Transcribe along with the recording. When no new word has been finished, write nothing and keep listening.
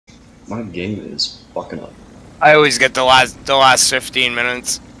My game is fucking up. I always get the last 15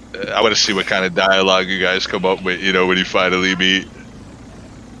 minutes. I want to see what kind of dialogue you guys come up with, you know, when you finally meet.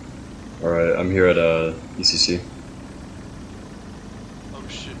 Alright, I'm here at ECC. Oh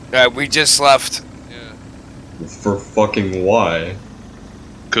shit. We just left. Yeah. For fucking why?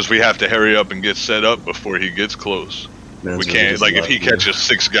 Because we have to hurry up and get set up before he gets close. Man's We really can't, just like, if he left me. catches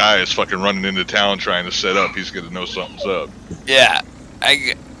 6 guys fucking running into town trying to set up, he's gonna know something's up. Yeah.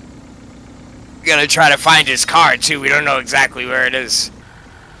 I gotta try to find his car, too. We don't know exactly where it is.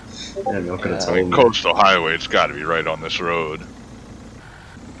 Damn, y'all could've I told mean, me. coastal highway, it's gotta be right on this road.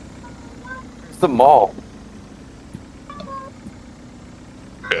 It's the mall.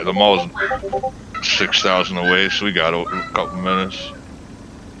 Yeah, the mall's 6,000 away, so we got a couple minutes.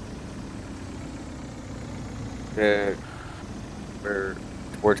 Yeah. We're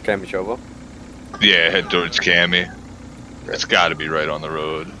towards Kamishovo. Yeah, head towards Cami. It's gotta be right on the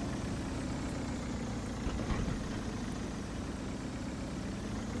road.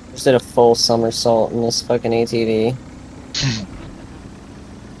 Just did a full somersault in this fucking ATV.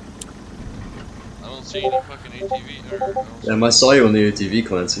 I don't see any fucking ATV or. I don't see- Damn, I saw you on the ATV,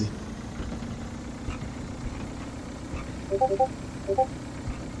 Clancy.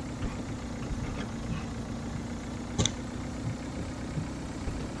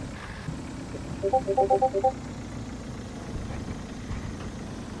 Chill,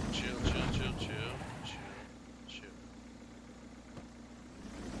 chill, chill, chill, chill, chill.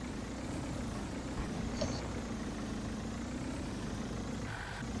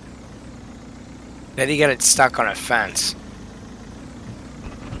 Then he got it stuck on a fence.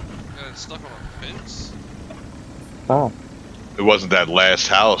 Got it stuck on a fence? Oh. It wasn't that last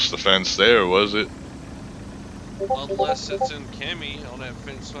house, the fence there, was it? Unless it's in Cami, on that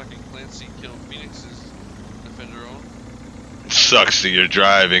fence fucking Clancy killed Phoenix's defender on. It sucks that you're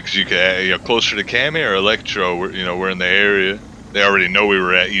driving because you can, you know, closer to Cami or Electro. We're in the area. They already know we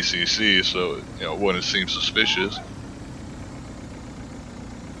were at ECC, so you know, it wouldn't seem suspicious.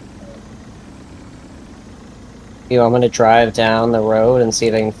 You want me to drive down the road and see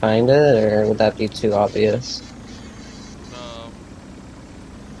if I can find it, or would that be too obvious?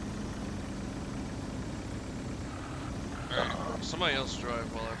 Alright, somebody else drive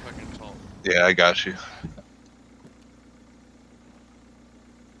while I fucking talk. Yeah, I got you.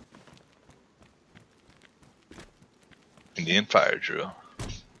 Indian fire drill. I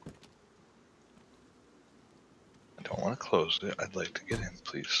don't want to close it. I'd like to get in,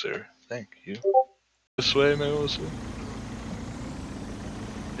 please, sir. Thank you. This way, Melissa.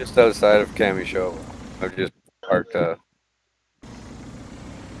 Just outside of Kamishovo. I've just parked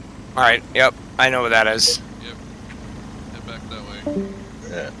Alright, yep. I know what that is. Yep. Head back that way.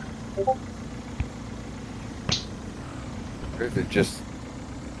 Yeah. or is it just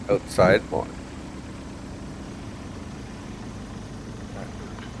outside more?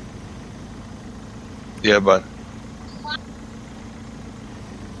 Yeah, bud.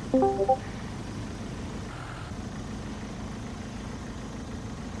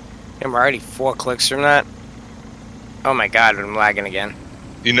 I'm already 4 clicks from that. Oh my god, I'm lagging again.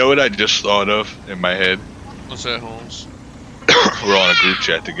 You know what I just thought of in my head? What's that, Holmes? We're on a group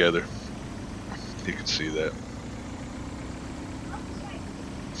chat together. You can see that.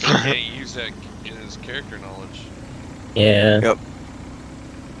 He can't use that in his character knowledge. Yeah. Yep.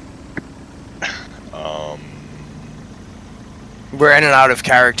 We're in and out of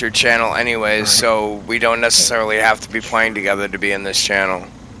character channel anyways, so we don't necessarily have to be playing together to be in this channel.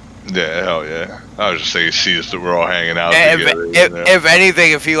 Yeah, hell yeah. I was just saying, see us that we're all hanging out If, together. if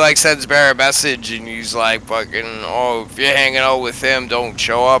anything, if he like sends Bear a message and he's like fucking, oh, if you're hanging out with him, don't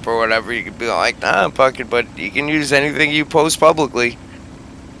show up or whatever, you could be like, nah, fucking, but you can use anything you post publicly.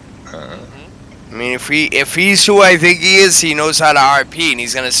 I mean, if he's who I think he is, he knows how to RP and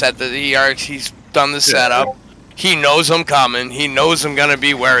he's gonna set the he's done the setup. He knows I'm coming. He knows I'm gonna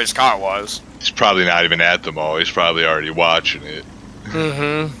be where his car was. He's probably not even at the mall. He's probably already watching it.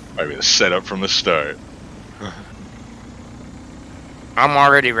 Mm-hmm. Might be a setup from the start. I'm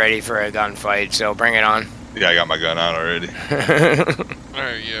already ready for a gunfight, so bring it on. Yeah, I got my gun on already.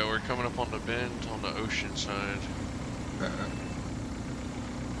 Alright, yeah, we're coming up on the bend on the ocean side.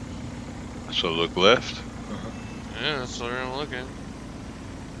 So look left. Yeah, that's where I'm looking.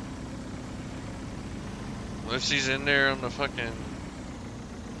 Unless he's in there on the fucking...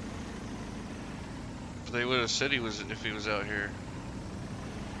 They would have said he was if he was out here.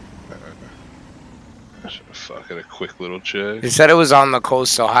 Fucking a quick little check. He said it was on the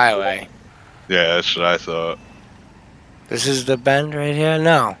coastal highway. Yeah, that's what I thought. This is the bend right here?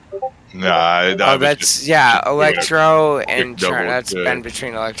 No. Nah, Oh, that's yeah, Electro and double, That's yeah. been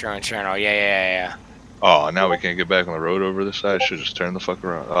between Electro and Cherno. Yeah. Oh, now we can't get back on the road over this side. Should just turn the fuck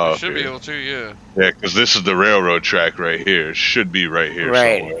around. Oh, We should be okay. able to, yeah. Yeah, because this is the railroad track right here. It should be right here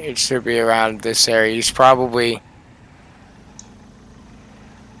Right, somewhere. it should be around this area. He's probably.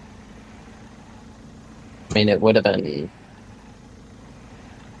 I mean, it would have been.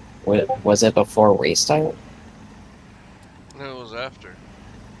 Was it before restart? No, it was after.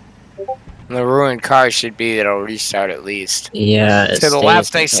 The ruined car should be that'll restart at least. Yeah. To the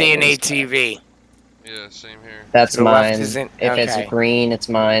left, I see an ATV. Yeah, same here. That's To the left mine. isn't- If okay. it's green, it's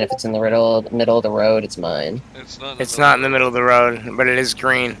mine. If it's in the middle of the road, it's mine. It's not in the middle of the road, but it is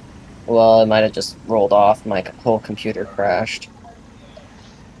green. Well, it might have just rolled off. My whole computer crashed.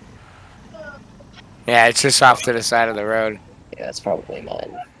 Yeah, it's just off to the side of the road. Yeah, it's probably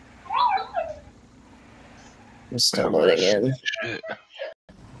mine. I'm still loading in. Shit.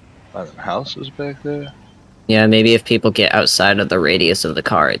 Are there houses back there? Yeah, maybe if people get outside of the radius of the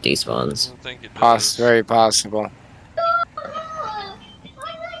car, it despawns. I don't think it does. Very possible.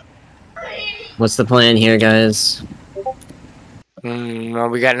 What's the plan here, guys? Well,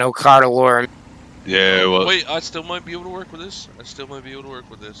 we got no car to lure him. Yeah, well, Wait, I still might be able to work with this.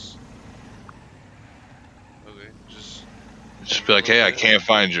 Okay, just be like, hey, I can't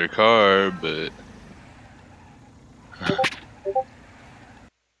find your car, but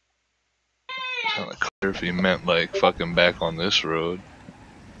it's not clear if he meant like fucking back on this road.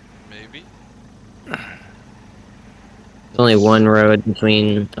 maybe. There's only one road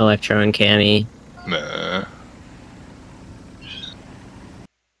between Electro and Cammy. Nah.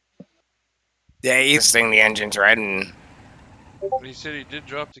 Yeah, he's thing the engine's red and But he said he did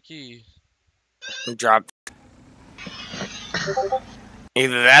drop the key. dropped.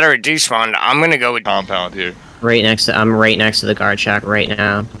 Either that or it despawned. I'm gonna go with. Compound here. I'm right next to the guard shack right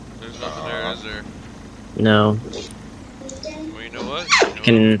now. There's nothing there, is there? No. Well, you know what?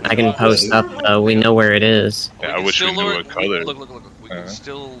 I can post up. We know where it is. Yeah, I wish we knew what color. Look. We can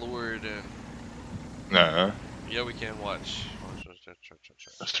still lure it in. Nah. Yeah, we can. Watch.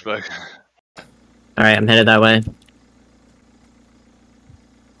 That's back. All right, I'm headed that way.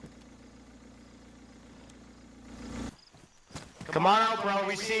 Come on out, bro.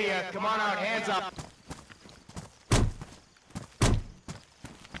 We see you. Come on out. Hands up.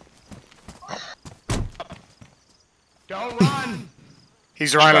 Don't run.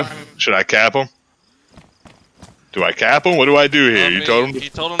 He's running. Should I cap him? Do I cap him? What do I do here? You told him? He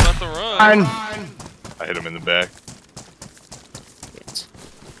told him not to run. I hit him in the back.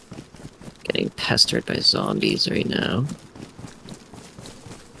 Getting pestered by zombies right now.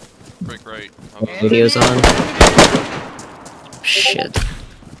 Break right. Video's on. Shit.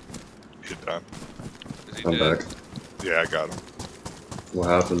 You're done. Is he I'm dead? back. Yeah, I got him. What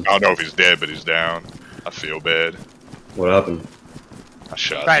happened? I don't know if he's dead, but he's down. I feel bad. What happened? I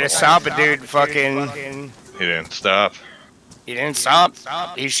shot Try him. to stop a dude. Fucking. He didn't stop. He didn't stop.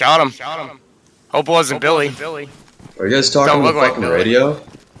 He shot him. Hope it wasn't Billy. Are you guys talking Don't on the look like fucking Billy. radio?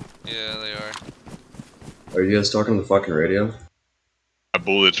 Yeah, they are. Are you guys talking on the fucking radio? My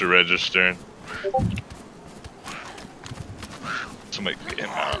bullets are registering. Somebody get him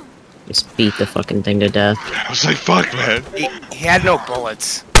out. Just beat the fucking thing to death. I was like, fuck, man. He had no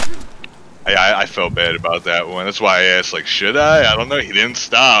bullets. I felt bad about that one. That's why I asked, like, should I? I don't know. He didn't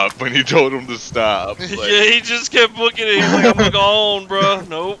stop when you told him to stop. Like, Yeah, he just kept looking at it. He's like, I'm gone, bro.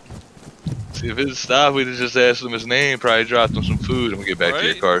 Nope. see, if it stopped, we'd have just asked him his name, probably dropped him some food, and we get back to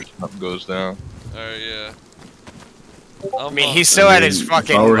your Right? car if something goes down. Alright, yeah. I mean, he still had his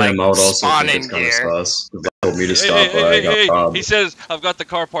fucking If I were like him, I would also spawn think in it's kind of gear. sus. 'Cause they told me to Hey, stop, hey, but I hey, got hey, robbed. he says, I've got the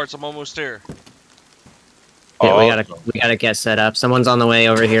car parts. I'm almost there. Yeah, Oh, we gotta get set up. Someone's on the way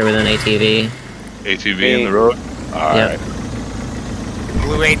over here with an ATV. ATV in the road? Alright.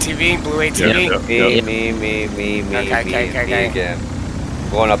 Blue ATV, blue ATV. Yep. Me Okay. again.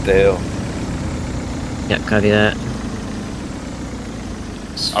 Going up the hill. Yep, copy that.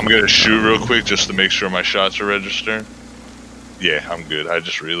 I'm gonna shoot real quick just to make sure my shots are registering. Yeah, I'm good. I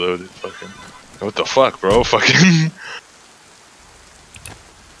just reloaded. Fucking. What the fuck, bro? Fucking.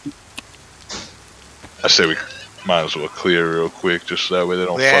 I say we might as well clear real quick, just so that way they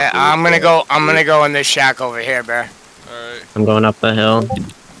don't. Yeah, fuck with I'm us. gonna go in this shack over here, bear. Alright. I'm going up the hill.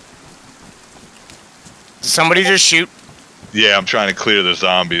 Somebody just shoot. Yeah, I'm trying to clear the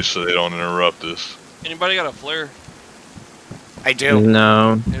zombies so they don't interrupt us. Anybody got a flare? I do.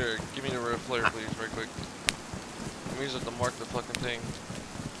 No. Here, give me the red flare, please, right quick. I'm using it to mark the fucking thing.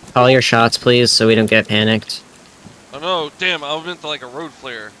 Call your shots, please, so we don't get panicked. Oh no, damn, I meant like a road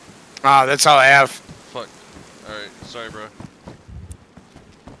flare. Oh, that's all I have. Fuck. Alright, sorry, bro.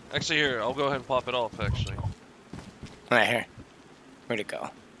 Actually, here, I'll go ahead and pop it off, actually. Right here. Where'd it go?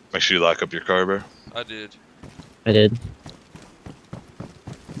 Make sure you lock up your car, Bear. I did. I did.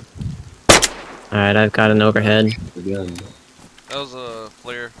 Alright, I've got an overhead. Again. That was a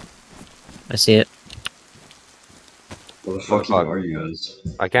flare. I see it. Where the fuck are you guys?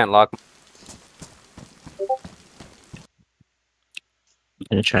 I can't lock. I'm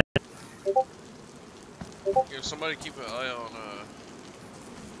gonna try. Here, somebody keep an eye on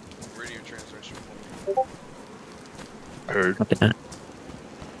radio transmission for me. Heard. Copy that.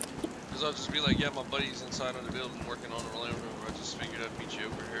 Cause I'll just be like, yeah, my buddy's inside of the building working on the Land Rover. I just figured I'd meet you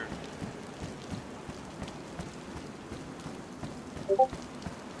over here.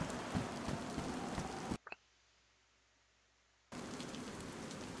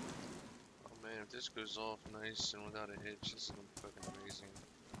 Oh man, if this goes off nice and without a hitch, this is gonna be fucking amazing.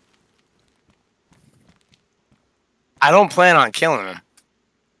 I don't plan on killing him.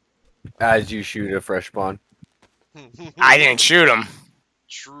 As you shoot a fresh spawn. I didn't shoot him.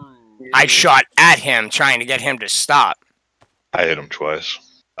 True. I shot at him, trying to get him to stop. I hit him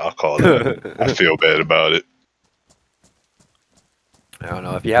twice. I'll call that. I feel bad about it. I don't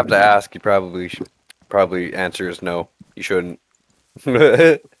know. If you have to ask, you probably should. Probably answer is no. You shouldn't.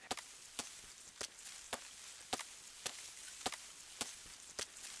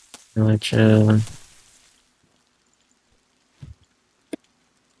 Which,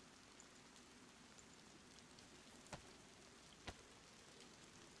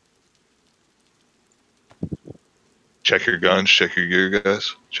 Check your guns, check your gear,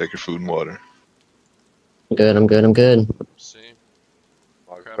 guys. Check your food and water. I'm good, I'm good, I'm good. See?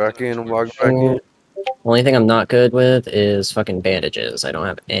 Walk back in, walk back in. Only thing I'm not good with is fucking bandages. I don't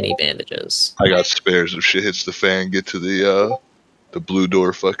have any bandages. I got spares. If shit hits the fan, get to the blue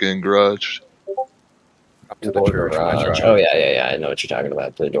door fucking garage. Up to the church. when I Garage. try. Oh yeah. I know what you're talking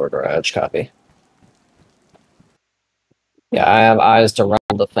about. The door garage. Copy. Yeah, I have eyes to run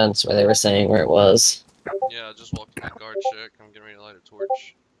the fence where they were saying where it was. Yeah, I just walked in the guard check. I'm getting ready to light a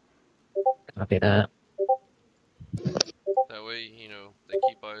torch. Copy that. That way, you know,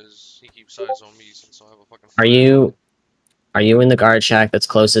 he keeps eyes on me since I have a fucking. Are you in the guard shack that's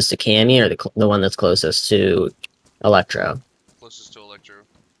closest to Cammy, or the one that's closest to Electro? Closest to Electro.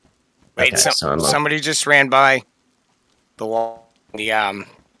 Wait, Okay, so I'm up. somebody just ran by the wall, the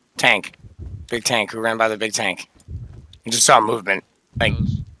tank, big tank. Who ran by the big tank? I just saw movement. Like,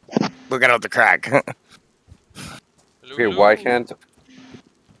 look out the crack. Hello, Okay, hello. why can't?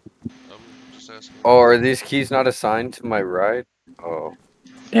 I'm just asking. Oh, are these keys not assigned to my right? Oh,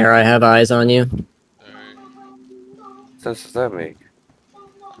 There, I have eyes on you. Alright. what sense does that make?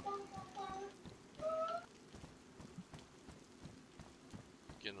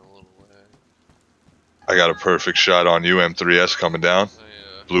 Getting a little lag. I got a perfect shot on you, M3S coming down.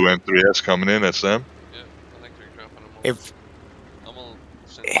 I, Blue M3S coming in, that's them. yeah, I think they're dropping them off. If I'm gonna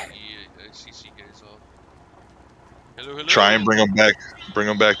send the CC guys off. Hello, hello. Try and bring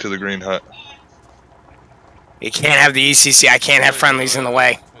them back to the green hut. you can't have the ECC, I can't have friendlies in the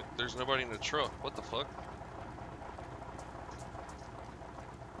way. There's nobody in the truck. What the fuck?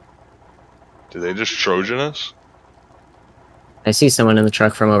 Did they just Trojan us? I see someone in the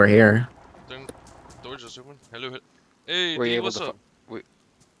truck from over here. Then door just open. Hello, hey, Were you D, able what's to up? What's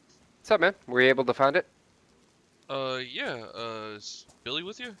up, man? Were you able to find it? Yeah. Is Billy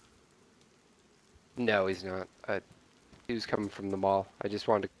with you? No, he's not. He was coming from the mall. I just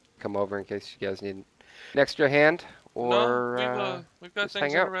wanted to come over in case you guys need an extra hand, or no, we've got just things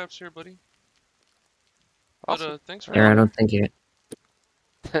hang in out. wraps here, buddy. Awesome. But thanks for There, I don't think you.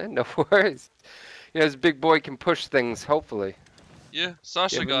 No worries. You know, this big boy can push things. Hopefully, Yeah,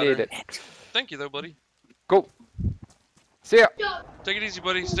 Sasha if we got need her. it. Thank you, though, buddy. Go. See ya. Take it easy,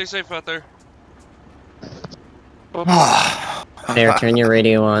 buddy. Stay safe out there. There, turn your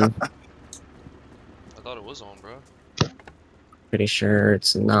radio on. I thought it was on, bro. Pretty sure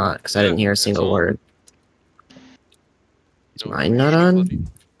it's not, because I didn't hear a it's single on. word. Is Don't mine not appreciate it, on? buddy.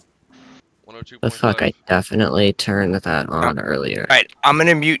 102.5. The fuck, I definitely turned that on earlier. Alright, I'm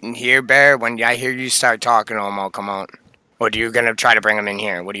gonna mute in here, Bear. When I hear you start talking to him, I'll come out. Or do you gonna try to bring him in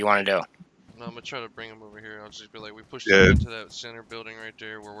here? What do you want to do? No, I'm gonna try to bring him over here. I'll just be like, we pushed Yeah. him into that center building right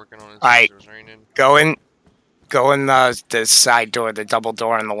there. We're working on it since Alright. it was raining. Go in the side door, the double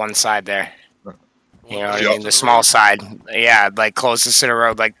door on the one side there. You know what I Yeah. mean? The small side. Yeah, like closest to the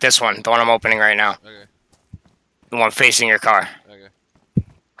road, like this one, the one I'm opening right now. Okay, The one facing your car. okay.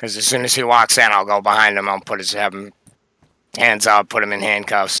 Because as soon as he walks in, I'll go behind him. I'll have him hands up, put him in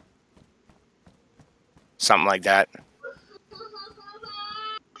handcuffs. Something like that.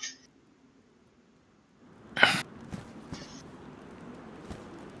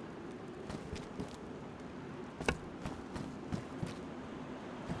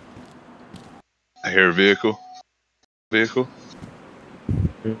 I hear a vehicle. Vehicle.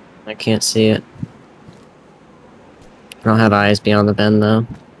 I can't see it. I don't have eyes beyond the bend though.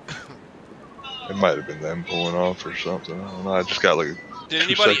 It might have been them pulling off or something. I don't know. I just got like. Did 2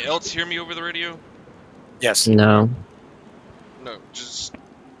 anybody seconds. else hear me over the radio? Yes. No. No, just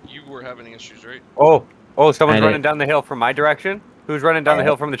you were having issues, right? Oh, someone's I running down the hill from my direction. Who's running down the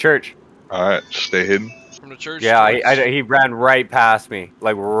hill from the church? All right, stay hidden. From the church. Yeah, towards- he ran right past me,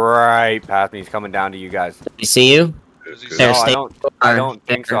 like right past me. He's coming down to you guys. You see you? Does he Good. There, No, stay. I don't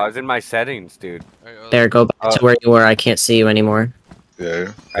think so. There. I was in my settings, dude. Alright, There, go back to where you were. I can't see you anymore.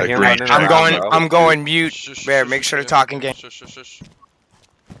 Yeah. I That hear green running truck. I'm around, going. bro. I'm going mute. Shush, Bear, shush, make sure to yeah. talk again. Shush, shush, shush.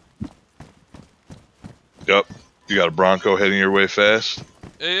 Yup. You got a Bronco heading your way fast.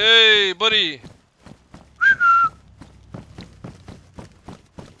 Hey, buddy.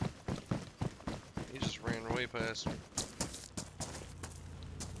 He just ran way past me.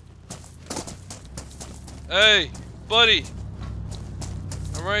 Hey, buddy.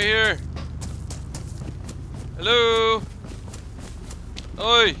 I'm right here. Hello.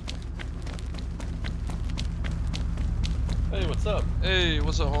 Oi. Hey, what's up? Hey,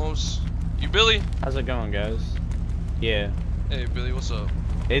 what's up, Holmes? You Billy? How's it going, guys? Yeah. Hey, Billy, what's up?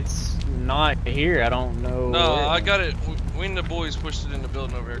 It's not here. I don't know. No, where. I got it. We and the boys pushed it in the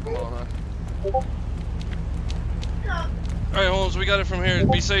building over here. Come on, huh? Alright, Holmes, we got it from here.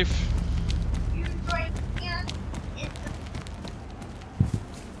 Be safe.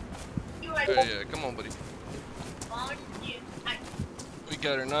 Alright, yeah, come on, buddy. We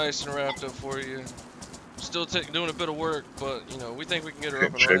got her nice and wrapped up for you. Still doing a bit of work, but, you know, we think we can get her up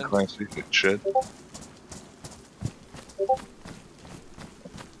Good and shed, running. Clancy. Good shed.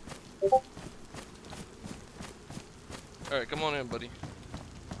 Alright, come on in, buddy.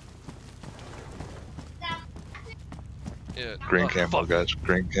 Yeah. Green oh, camo, fuck. guys.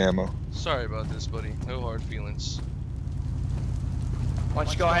 Green camo. Sorry about this, buddy. No hard feelings. Why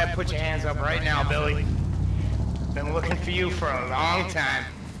don't you go ahead and put your hands up right now, Billy? Been looking for you for a long time.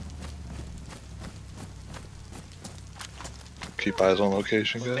 Keep eyes on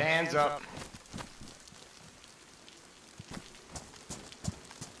location, Put the guys. hands up.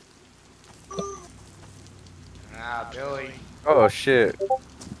 Ah, Billy. Oh shit!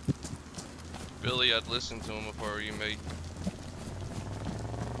 Billy, I'd listen to him if I were you, mate.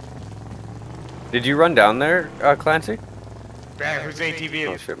 Did you run down there, Clancy? Brad, who's ATV?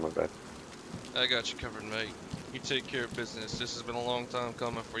 Oh shit, my bad. I got you covered, mate. You take care of business. This has been a long time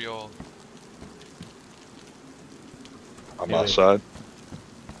coming for y'all. I'm outside.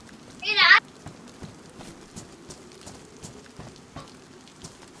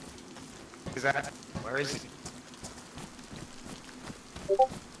 Is that? Where is he?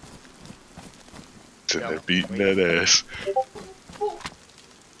 It's in there beating that ass.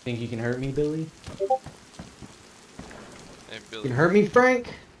 Think you can hurt me, Billy? Hey, You Billy. can hurt me,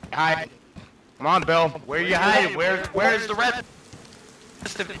 Frank? Hide. Come on, Bill. Where you hiding? Where's the rest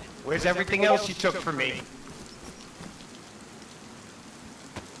of it? Where's everything else you took from me?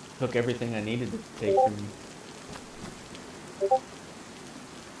 Took everything I needed to take from you.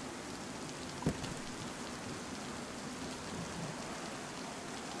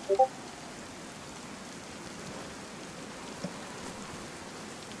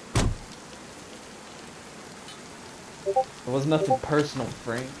 It was nothing personal,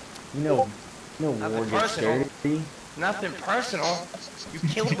 Frank. You know Nothing war gets personal. dirty. Nothing personal. You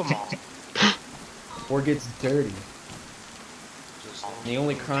killed them all. War gets dirty. Just The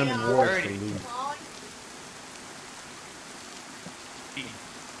only crime in war is to Dirty. lose.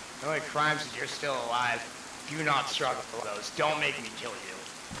 The only crimes is you're still alive. Do not struggle for those. Don't make me kill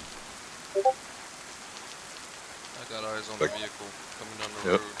you. I got eyes on the vehicle coming down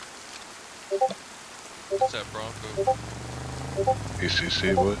the Yep. road. What's that, Bronco?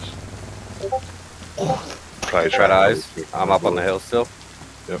 ECC boys. Probably Red trying eyes. to- I'm up on the hill still.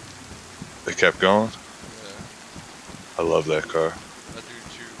 They kept going. Yeah, I love that car. I do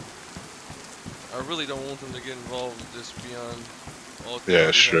too. I really don't want them to get involved with this beyond all.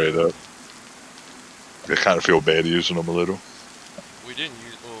 Yeah, straight up. I kind of feel bad using them a little. We didn't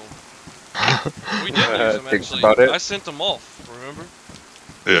use. Well, we did use them Thinks actually. about it. I sent them off. Remember?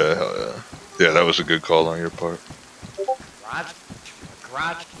 Yeah, hell yeah. Yeah, that was a good call on your part.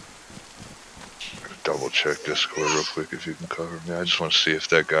 Garage. Double check Discord real quick if you can cover me. I just want to see if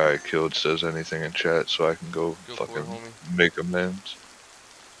that guy I killed says anything in chat so I can go Go for it, fucking homie. make amends.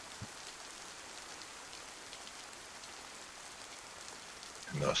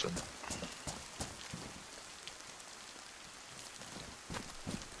 Nothing.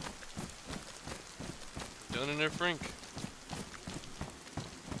 Done in there, Frank.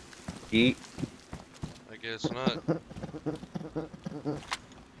 Eat. guess not.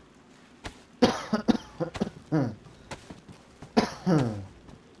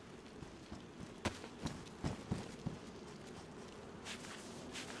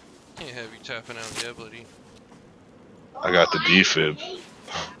 Can't have you tapping out the ability. I got the defib.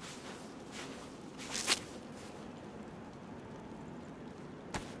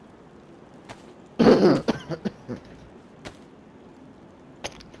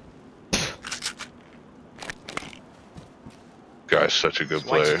 Guy's such a good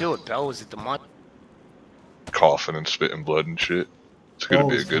Why'd you player. do it, Bell? Was it the money? Coughing and spitting blood and shit. It's gonna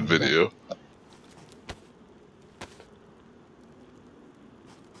be a good video.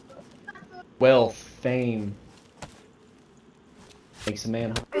 Well, fame makes a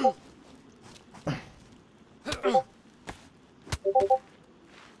man.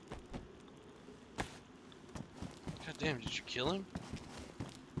 God damn, did you kill him?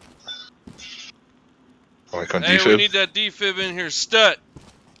 Like on Hey, defib. we need that defib in here, stud.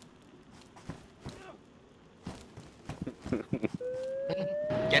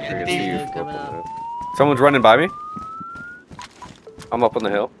 Get I the can see you defib. flipping it. Someone's running by me. I'm up on the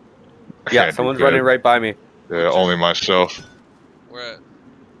hill. Yeah, Can't do someone's good. running right by me. Yeah, only myself. Where at?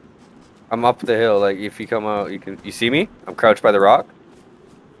 I'm up the hill. Like if you come out, you see me? I'm crouched by the rock.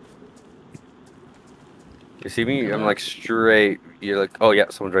 You see me? I'm like straight. You're like, oh yeah,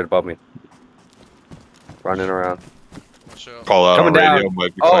 someone's right above me. Running around. Watch out. Call out Coming on radio. down.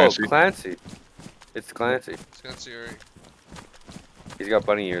 Might be Oh, Clancy. Clancy. It's Clancy. It's gonna see alright. He's got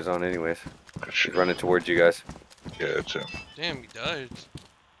bunny ears on anyways. He's Shit. running towards you guys. Yeah, it's him. Damn, he died.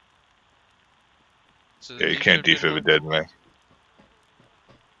 So Yeah, you can't defib a dead man.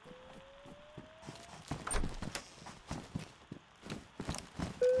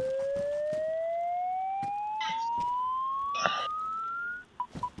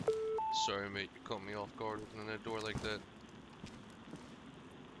 Sorry, mate, you caught me off guard opening that door like that.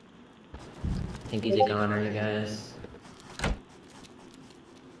 I think he's a goner, you guys.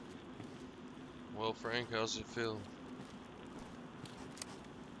 Well, Frank, how's it feel?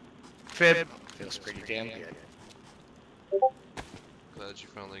 Fib. Feels pretty damn good. Glad you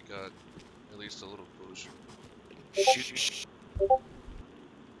finally got at least a little closure. Shoot.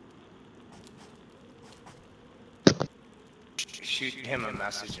 Shoot him a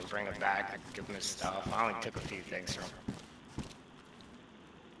message and bring him back. Give him his stuff. I only took a few things from him.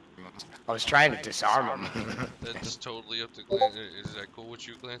 I was trying to disarm him. That's totally up to Glan. Is that cool with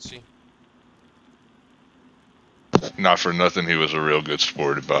you, Clancy? Not for nothing, he was a real good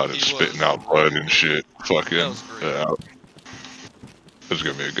sport about it, He spitting was. out blood and shit. Fucking. That was great. Yeah. This is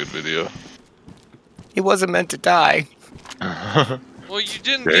gonna be a good video. He wasn't meant to die. Well, you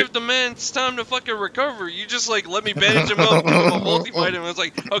didn't Okay. give the man time to fucking recover. You just like let me bandage him up, give him a multivitamin. I was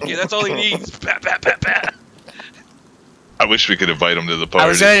like, okay, that's all he needs. Pat, pat, pat, pat. I wish we could invite him to the I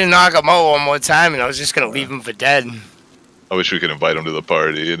was party. ready to knock him out one more time, and I was just gonna leave him for dead. I wish we could invite him to the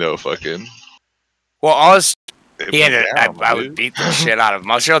party, you know, fucking. Well, all his, Hey, he ended. damn, I would dude. beat the shit out of him.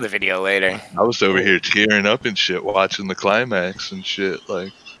 I'll show the video later. I was over here tearing up and shit, watching the climax and shit.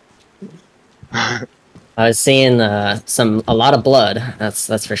 Like, I was seeing a lot of blood.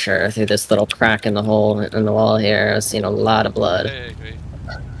 That's for sure. Through this little crack in the hole in the wall here, I was seeing a lot of blood. Hey, hey, hey.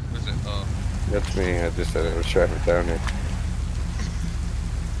 Where's it? That's me. I just said it was traffic down here.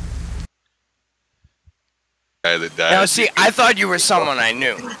 guy that died. Now, see, I thought you were someone I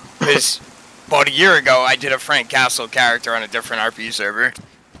knew, because about a year ago I did a Frank Castle character on a different RP server,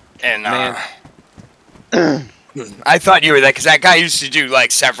 and I thought you were that because that guy used to do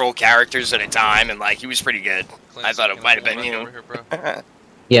like several characters at a time, and like he was pretty good. I thought it might have been you. Over here, bro.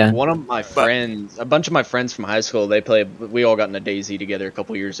 Yeah. One of my friends, a bunch of my friends from high school, we all got into DayZ together a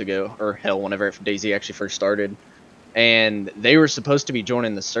couple years ago, or hell, whenever DayZ actually first started. And they were supposed to be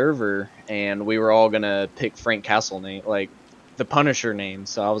joining the server, and we were all gonna pick Frank Castle name, like the Punisher name.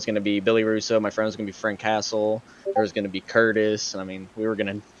 So I was gonna be Billy Russo, my friend was gonna be Frank Castle, there was gonna be Curtis, and I mean, we were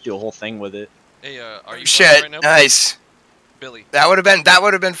gonna do a whole thing with it. Hey, are you Shit, right now? nice. Billy, That would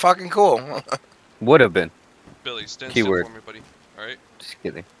have been fucking cool. Would have been. Billy, stand Keyword. still for me, buddy. All right, Just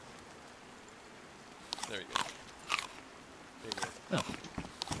kidding. there you go. There you go.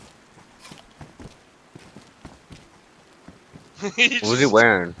 What was he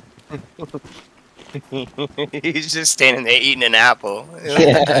wearing? He's just standing there eating an apple,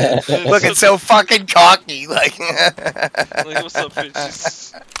 Yeah. looking so fucking cocky. Like, Like, what's up,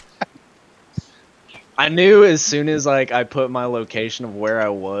 bitches? I knew as soon as like I put my location of where I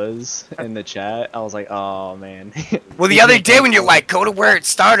was in the chat, I was like, oh man. Well, the other day when you're like, go to where it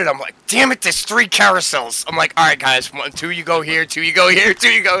started, I'm like, damn it, there's 3 carousels. I'm like, all right, guys, 1, 2, you go here, 2, you go here, 2,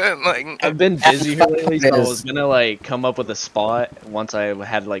 you go here. I'm like, I've been busy here lately, so I was gonna like come up with a spot once I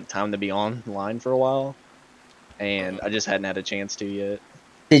had like time to be online for a while, and I just hadn't had a chance to yet.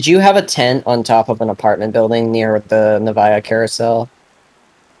 Did you have a tent on top of an apartment building near the Navia carousel?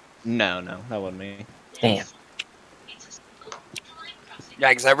 No, that wasn't me. Damn. yeah,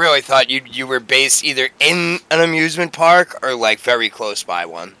 because I really thought you were based either in an amusement park or like very close by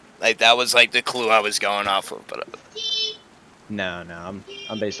one. Like that was like the clue I was going off of. But No,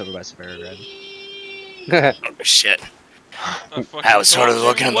 I'm based over by Severa Red. oh, shit. I was sort of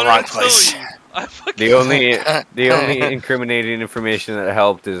looking in the wrong place. The only incriminating information that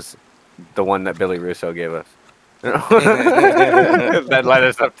helped is the one that Billy Russo gave us. That led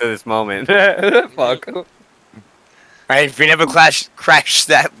us up to this moment. Fuck. Right, if we never crashed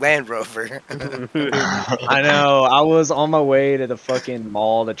that Land Rover. I know. I was on my way to the fucking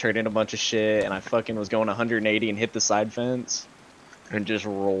mall to trade in a bunch of shit, and I fucking was going 180 and hit the side fence, and just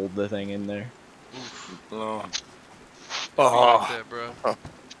rolled the thing in there. Oh. That, bro.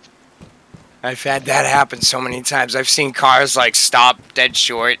 I've had that happen so many times. I've seen cars like stop dead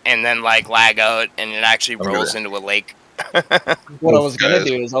short and then like lag out, and it actually rolls into a lake. What I was gonna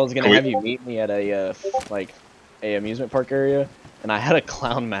do is I was gonna have you meet me at a like a amusement park area, and I had a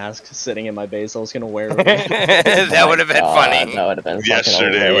clown mask sitting in my base. I was gonna wear it. That would have been funny. That would have been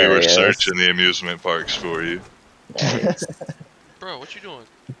Yesterday we were searching the amusement parks for you. Bro, what you doing?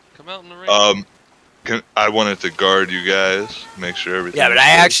 Come out in the rain. I wanted to guard you guys, make sure everything. Yeah, but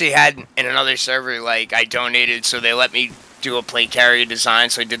I actually had in another server, like I donated, so they let me do a plate carrier design.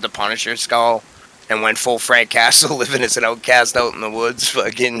 So I did the Punisher skull and went full Frank Castle, living as an outcast out in the woods,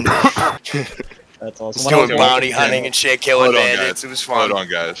 fucking. That's awesome. Doing bounty hunting and shit, killing bandits. It was fun. Hold on,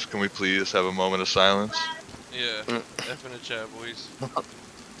 guys. Can we please have a moment of silence? Yeah, F in the chat, boys.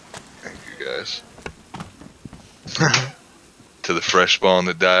 Thank you, guys. To the fresh spawn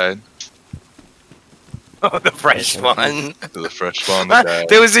that died. Oh, the fresh one. To the fresh spawn that died.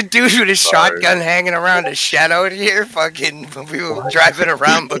 There was a dude with a shotgun hanging around a shed out here. Fucking, we were driving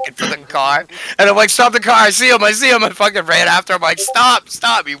around looking for the car, and I'm like, "Stop the car! I see him! I see him!" I fucking ran after him. Like, "Stop!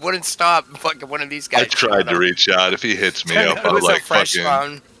 Stop!" He wouldn't stop. Fucking one of these guys. I tried to reach out. If he hits me, I'll like fucking.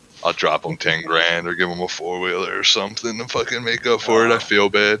 Spawn. I'll drop him 10 grand or give him a 4-wheeler or something to fucking make up for it. I feel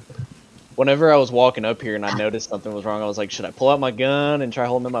bad. Whenever I was walking up here and I noticed something was wrong, I was like, should I pull out my gun and try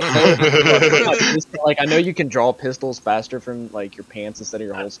holding in my pistol? Like, I know you can draw pistols faster from like your pants instead of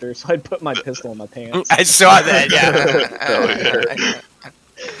your holster, so I'd put my pistol in my pants. I saw that, yeah.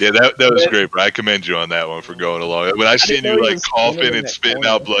 Yeah, that was great, bro. I commend you on that one for going along. When I seen you like coughing and spitting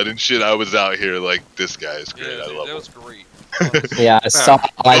out blood and shit, I was out here like, this guy is great. Yeah, I love that him. was great. Yeah, I saw.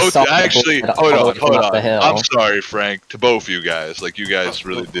 Actually, hold on. I'm sorry, Frank. To both you guys, like you guys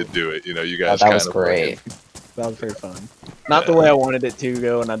really did do it. You know, you guys. That was great. That was very fun. Not the way I wanted it to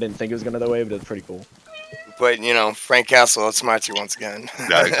go, and I didn't think it was gonna go the way, but it's pretty cool. But you know, Frank Castle outsmarts you once again.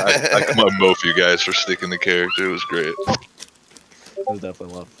 Yeah, I commend both you guys for sticking the character. It was great. It was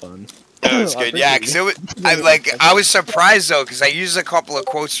definitely a lot of fun. That was good, yeah. Cause I was surprised though, cause I used a couple of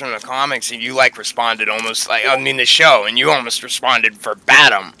quotes from the comics, and you like responded almost like the show, and you almost responded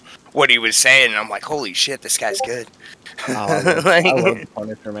verbatim what he was saying, and I'm like, holy shit, this guy's good. Oh, I love the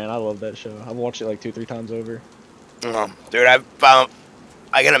Punisher, man. I love that show. I've watched it like 2-3 times over. Dude, I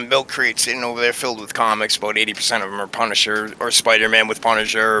got a milk crate sitting over there filled with comics. About 80% of them are Punisher or Spider-Man with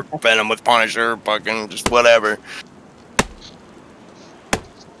Punisher, or Venom with Punisher, fucking just whatever.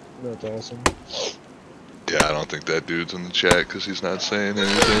 That's awesome. Yeah, I don't think that dude's in the chat because he's not saying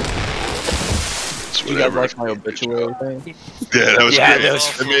anything. It's You guys like my obituary thing? Yeah, that was great.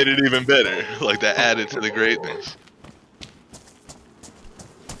 That It made it even better. Like, that added to the greatness.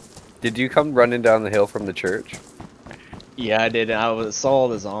 Did you come running down the hill from the church? Yeah, I did. And saw all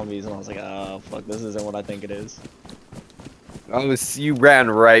the zombies, and I was like, oh, fuck, this isn't what I think it is. You ran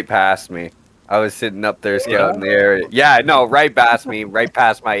right past me. I was sitting up there scouting the area. Yeah, no, right past me, right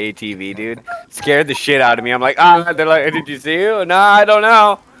past my ATV, dude. Scared the shit out of me. I'm like, they're like, did you see you? No, I don't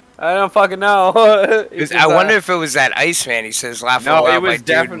know. I don't fucking know. I wonder if it was that Iceman. He says, laughing no, loud, it was like,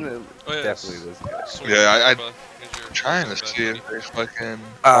 definitely, Oh, definitely was. Yeah, I'm trying to see if there's fucking...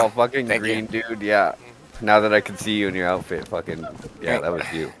 Oh, fucking green you. dude, yeah. Now that I can see you in your outfit, fucking, yeah, that was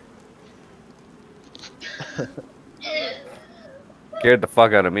you. Scared the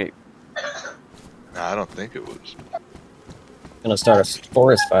fuck out of me. No, I don't think it was. Gonna start a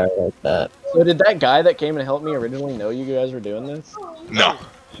forest fire like that. So did that guy that came and helped me originally know you guys were doing this? No.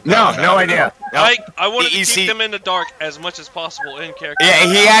 No idea. No. I wanted to EC keep them in the dark as much as possible in character. Yeah,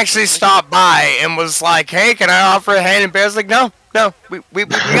 he actually stopped by and was like, "Hey, can I offer a hand?" And Bear's like, "No, we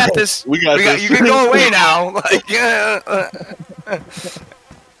got this. We got this. You can go away now." Like,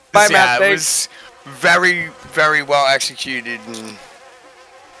 Bye, yeah, Matt. it was very, very well executed and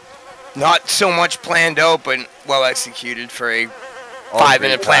not so much planned out, but well executed for a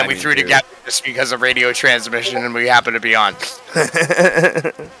 5-minute plan we threw together just because of radio transmission and we happened to be on.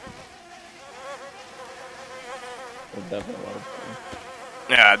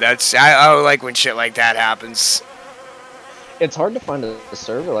 Yeah, I like when shit like that happens. It's hard to find a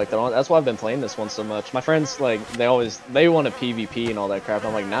server like that. That's why I've been playing this one so much. My friends, like, they want a PvP and all that crap.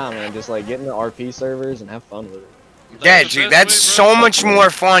 I'm like, nah, man, just like get into RP servers and have fun with it. Yeah, dude, that's so much more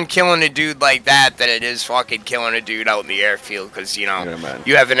fun killing a dude like that than it is fucking killing a dude out in the airfield. Because, you know,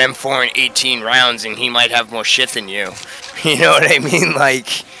 you have an M4 and 18 rounds and he might have more shit than you. You know what I mean?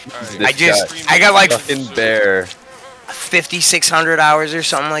 Like, I got like fucking Bear. 5,600 hours or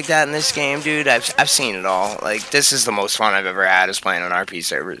something like that in this game, dude. I've seen it all. Like, this is the most fun I've ever had is playing on RP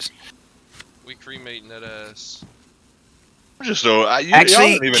servers. We cremating that ass. Just so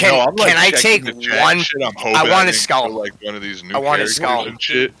actually, can I take one? I want a skull. Like one of these new I want a skull. And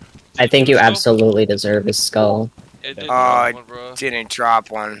shit. I think you absolutely deserve a skull. I didn't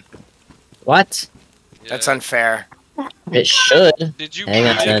drop one. What? Yeah. That's unfair. It should. Did you?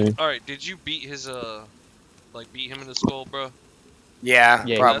 Hang on. All right. Did you beat his like beat him in the skull, bro? Yeah,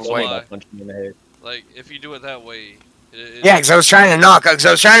 probably. Like, if you do it that way. Yeah, because I was trying to knock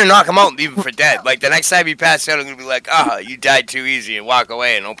him out and leave him for dead. Like, the next time he passed out, I'm gonna be like, you died too easy, and walk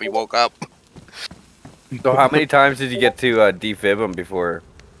away and hope he woke up. So how many times did you get to defib him before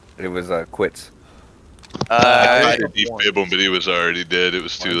it was quits? I tried to defib him, but he was already dead. It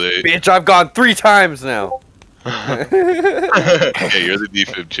was too late. Bitch, I've gone 3 times now. Yeah, you're the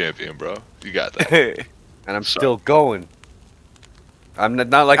defib champion, bro. You got that. And I'm still going. I'm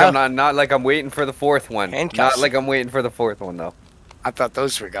not like I'm waiting for the 4th one. Handcuffs. Not like I'm waiting for the 4th one though. I thought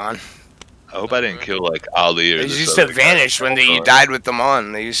those were gone. I hope I didn't kill like Ali or They this used to other vanish guy. when you died with them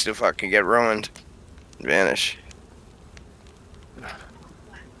on. They used to fucking get ruined. Vanish.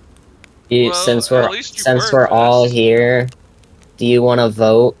 Well, since we're all here, do you want to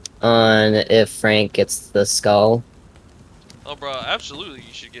vote on if Frank gets the skull? Oh, bro, absolutely,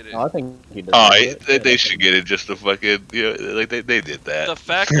 you should get it. I think he does. They should get it just to fucking, you know, like they did that. The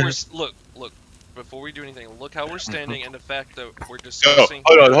fact look, before we do anything, look how we're standing and the fact that we're discussing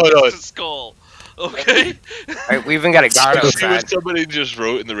hold on. the skull. Okay? Right, we even got a guard See what outside. somebody just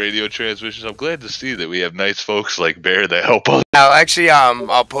wrote in the radio transmissions. I'm glad to see that we have nice folks like Bear that help us.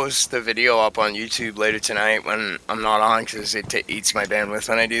 I'll post the video up on YouTube later tonight when I'm not on because it eats my bandwidth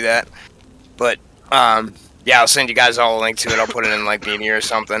when I do that. But, yeah, I'll send you guys all a link to it. I'll put it in, like, Beanie or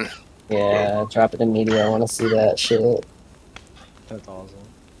something. Yeah, drop it in media. I want to see that shit. That's awesome.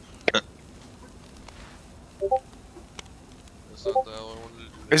 That's not the hell I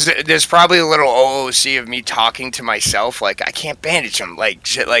wanted to do. There's probably a little OOC of me talking to myself, like, I can't bandage him, like,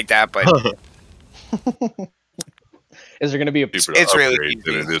 shit like that, but... Is there gonna be a... It's really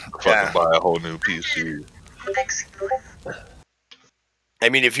easy. Just fucking buy a whole new PC. I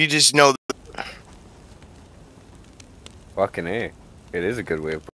mean, if you just know... Fucking A. It is a good way of